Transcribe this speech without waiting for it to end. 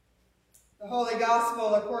The Holy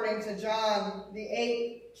Gospel according to John, the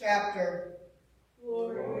 8th chapter.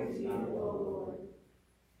 Glory to you, O Lord.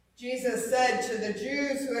 Jesus said to the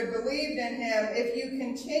Jews who had believed in him, "If you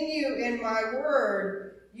continue in my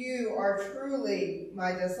word, you are truly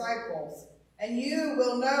my disciples, and you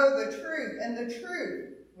will know the truth, and the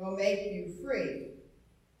truth will make you free."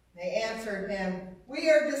 They answered him, "We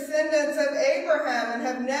are descendants of Abraham and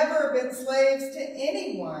have never been slaves to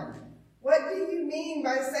anyone. What do you mean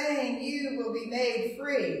by saying you will be made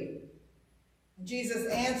free?" Jesus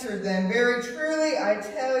answered them, "Very truly, I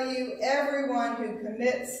tell you, everyone who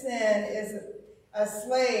commits sin is a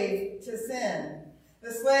slave to sin.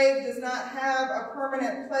 The slave does not have a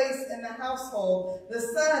permanent place in the household. The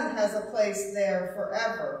son has a place there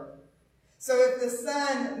forever. So if the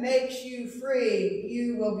Son makes you free,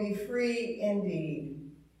 you will be free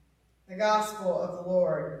indeed." The Gospel of the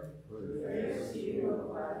Lord. Praise to you,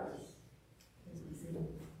 O Christ.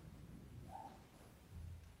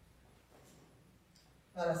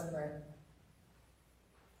 Let us pray.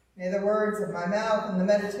 May the words of my mouth and the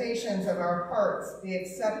meditations of our hearts be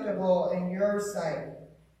acceptable in your sight,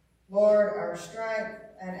 Lord, our strength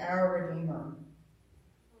and our Redeemer.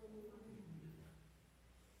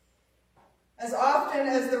 As often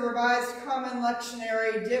as the Revised Common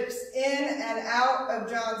Lectionary dips in and out of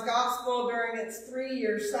John's Gospel during its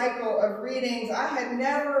 3-year cycle of readings, I had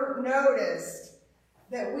never noticed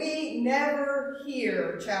that we never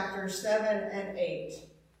hear chapters 7 and 8,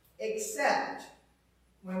 except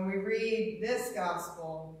when we read this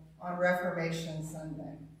Gospel on Reformation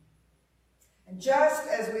Sunday. And just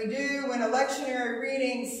as we do when a lectionary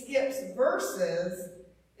reading skips verses,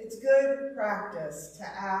 it's good practice to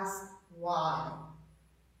ask why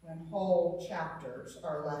when whole chapters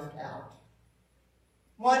are left out.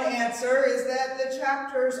 One answer is that the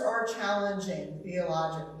chapters are challenging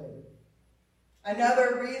theologically.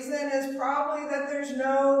 Another reason is probably that there's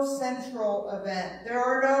no central event. There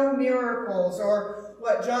are no miracles, or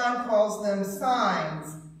what John calls them,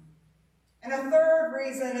 signs. And a third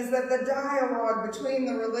reason is that the dialogue between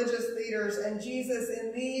the religious leaders and Jesus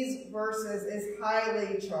in these verses is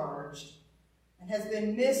highly charged and has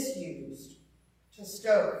been misused to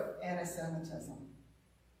stoke anti-Semitism.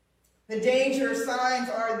 The danger signs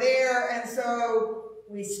are there, and so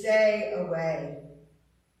we stay away.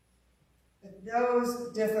 But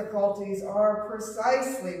those difficulties are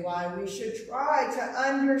precisely why we should try to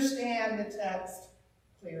understand the text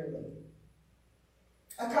clearly.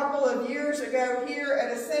 A couple of years ago here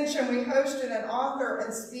at Ascension, we hosted an author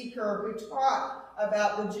and speaker who taught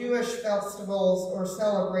about the Jewish festivals or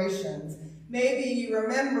celebrations. Maybe you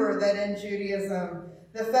remember that in Judaism,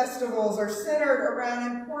 the festivals are centered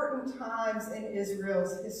around important times in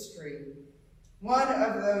Israel's history. One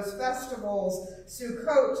of those festivals,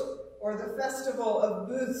 Sukkot, or the Festival of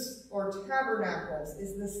Booths or Tabernacles,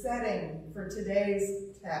 is the setting for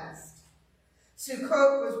today's text.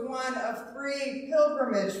 Sukkot was one of 3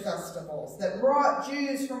 pilgrimage festivals that brought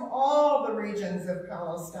Jews from all the regions of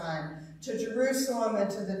Palestine to Jerusalem and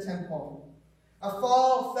to the temple. A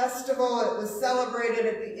fall festival, it was celebrated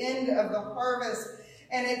at the end of the harvest,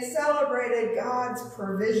 and it celebrated God's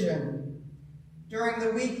provision. During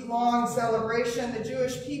the week-long celebration, the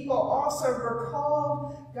Jewish people also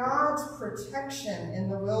recalled God's protection in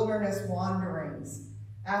the wilderness wanderings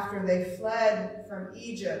after they fled from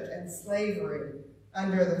Egypt and slavery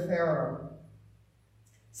under the Pharaoh.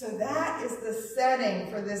 So that is the setting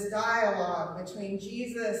for this dialogue between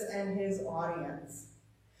Jesus and his audience,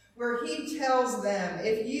 where he tells them,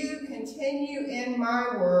 "If you continue in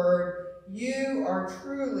my word, you are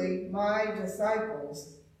truly my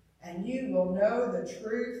disciples, and you will know the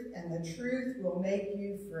truth, and the truth will make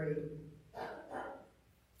you free."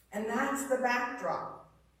 And that's the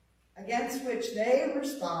backdrop against which they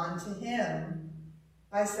respond to him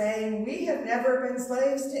by saying, "We have never been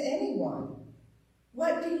slaves to anyone.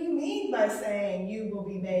 What do you mean by saying you will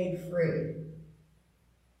be made free?"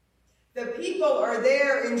 The people are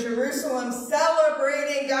there in Jerusalem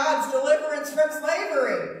celebrating God's deliverance from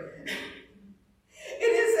slavery. It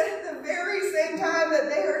is at the very same time that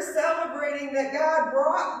they are celebrating that God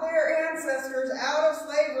brought their ancestors out of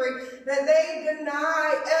slavery that they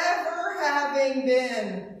deny ever having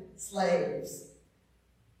been slaves.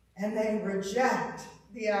 And they reject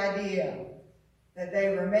the idea that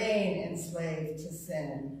they remain enslaved to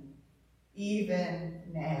sin, even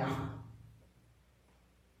now.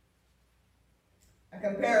 A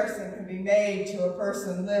comparison can be made to a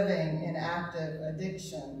person living in active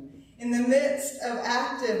addiction. In the midst of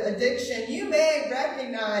active addiction, you may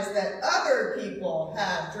recognize that other people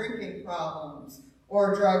have drinking problems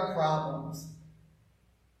or drug problems,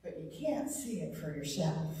 but you can't see it for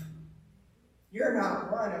yourself. You're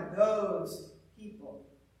not one of those people.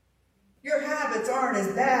 Your habits aren't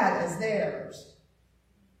as bad as theirs.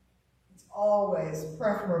 It's always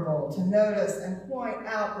preferable to notice and point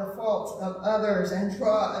out the faults of others and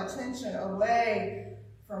draw attention away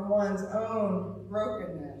from one's own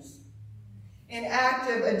brokenness. In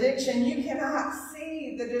active addiction, you cannot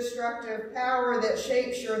see the destructive power that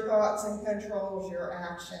shapes your thoughts and controls your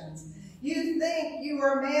actions. You think you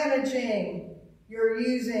are managing your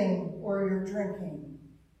using or your drinking.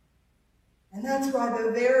 And that's why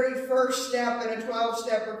the very first step in a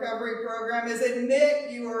 12-step recovery program is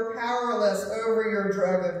admit you are powerless over your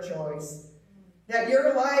drug of choice, that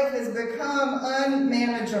your life has become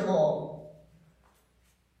unmanageable.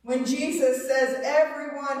 When Jesus says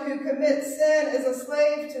everyone who commits sin is a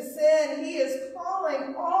slave to sin, he is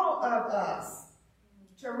calling all of us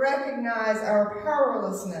to recognize our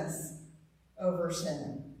powerlessness over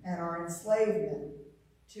sin and our enslavement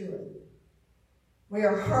to it. We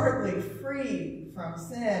are hardly free from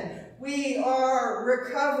sin. We are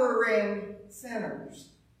recovering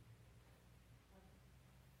sinners.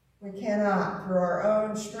 We cannot, through our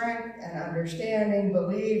own strength and understanding,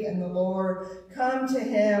 believe in the Lord, come to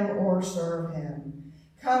him or serve him.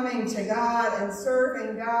 Coming to God and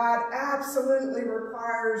serving God absolutely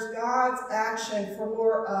requires God's action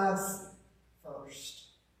for us first.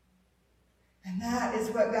 And that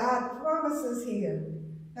is what God promises here.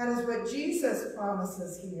 That is what Jesus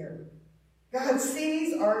promises here. God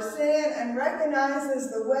sees our sin and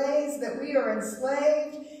recognizes the ways that we are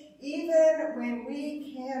enslaved, even when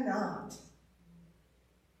we cannot.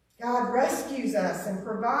 God rescues us and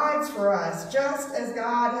provides for us, just as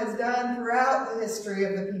God has done throughout the history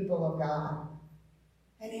of the people of God.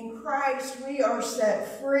 And in Christ we are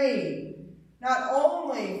set free, not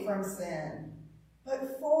only from sin,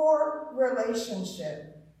 but for relationship.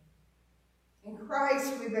 In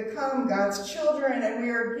Christ, we become God's children, and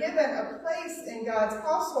we are given a place in God's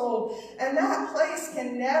household, and that place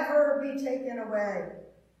can never be taken away.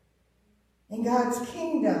 In God's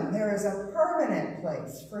kingdom, there is a permanent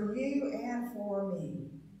place for you and for me.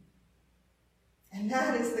 And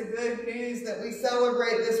that is the good news that we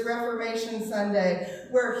celebrate this Reformation Sunday,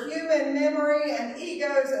 where human memory and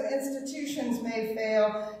egos and institutions may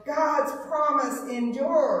fail. God's promise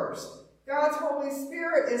endures. God's Holy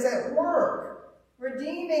Spirit is at work,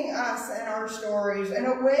 redeeming us and our stories and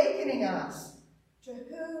awakening us to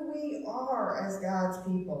who we are as God's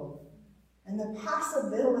people and the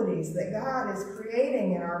possibilities that God is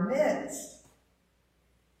creating in our midst.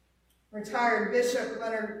 Retired Bishop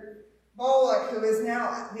Leonard Bullock, who is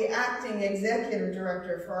now the acting executive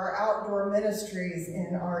director for our outdoor ministries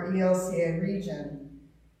in our ELCA region,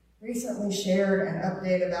 recently shared an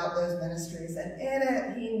update about those ministries, and in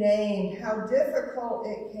it he named how difficult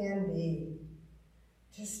it can be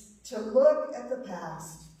to look at the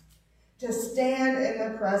past, to stand in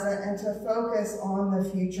the present, and to focus on the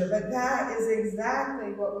future. But that is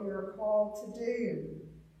exactly what we are called to do.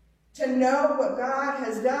 To know what God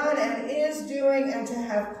has done and is doing, and to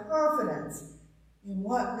have confidence in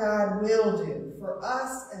what God will do for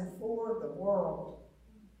us and for the world.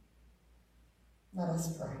 Let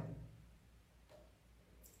us pray.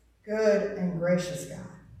 Good and gracious God,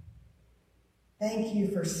 thank you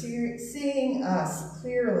for seeing us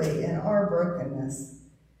clearly in our brokenness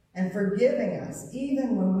and forgiving us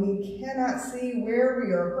even when we cannot see where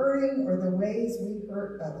we are hurting or the ways we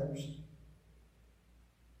hurt others.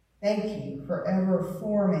 Thank you for ever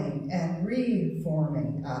forming and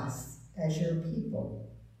reforming us as your people,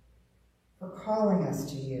 for calling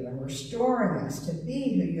us to you and restoring us to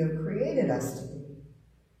be who you have created us to be.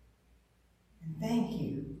 And thank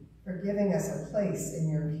you for giving us a place in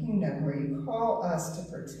your kingdom where you call us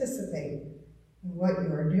to participate in what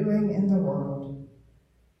you are doing in the world.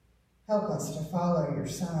 Help us to follow your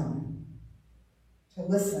Son, to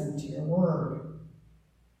listen to your word,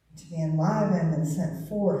 and to be enlivened and sent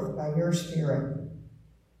forth by your Spirit.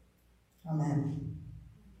 Amen.